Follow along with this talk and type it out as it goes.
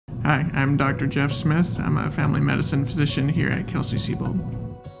Hi, I'm Dr. Jeff Smith. I'm a family medicine physician here at Kelsey-Seybold.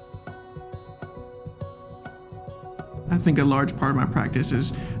 I think a large part of my practice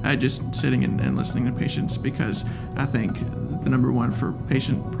is just sitting and listening to patients, because I think the number one for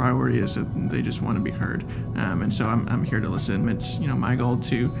patient priority is that they just want to be heard. And so I'm here to listen. It's my goal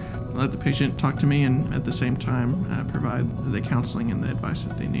to let the patient talk to me and at the same time provide the counseling and the advice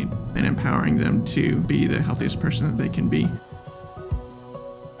that they need, and empowering them to be the healthiest person that they can be.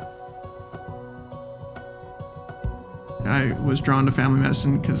 I was drawn to family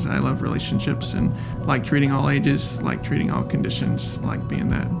medicine because I love relationships and like treating all ages, like treating all conditions, like being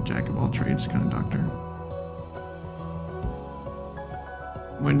that jack of all trades kind of doctor.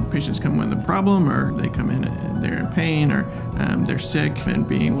 When patients come with a problem, or they come in and they're in pain, or they're sick, and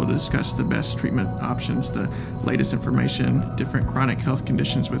being able to discuss the best treatment options, the latest information, different chronic health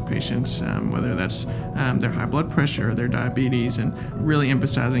conditions with patients, whether that's their high blood pressure or their diabetes, and really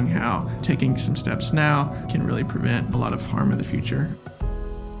emphasizing how taking some steps now can really prevent a lot of harm in the future.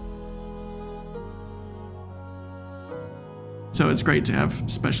 So it's great to have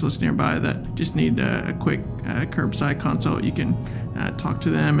specialists nearby that just need a quick curbside consult. You can talk to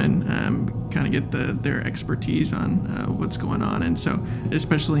them and kind of get their expertise on what's going on. And so,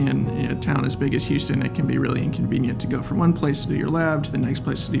 especially in a town as big as Houston, it can be really inconvenient to go from one place to do your lab to the next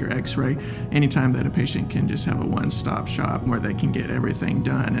place to do your x-ray. Anytime that a patient can just have a one-stop shop where they can get everything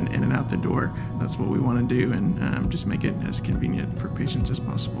done and in and out the door, that's what we want to do, and just make it as convenient for patients as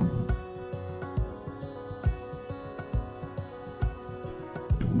possible.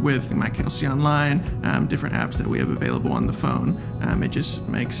 With my Kelsey Online, different apps that we have available on the phone, it just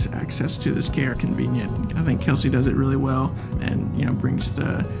makes access to this care convenient. I think Kelsey does it really well, and brings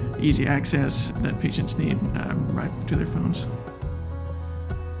the easy access that patients need right to their phones.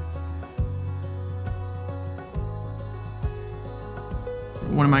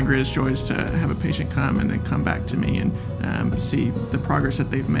 One of my greatest joys is to have a patient come and then come back to me and see the progress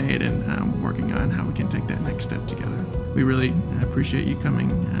that they've made, and working on how we can take that next step together. We really appreciate you coming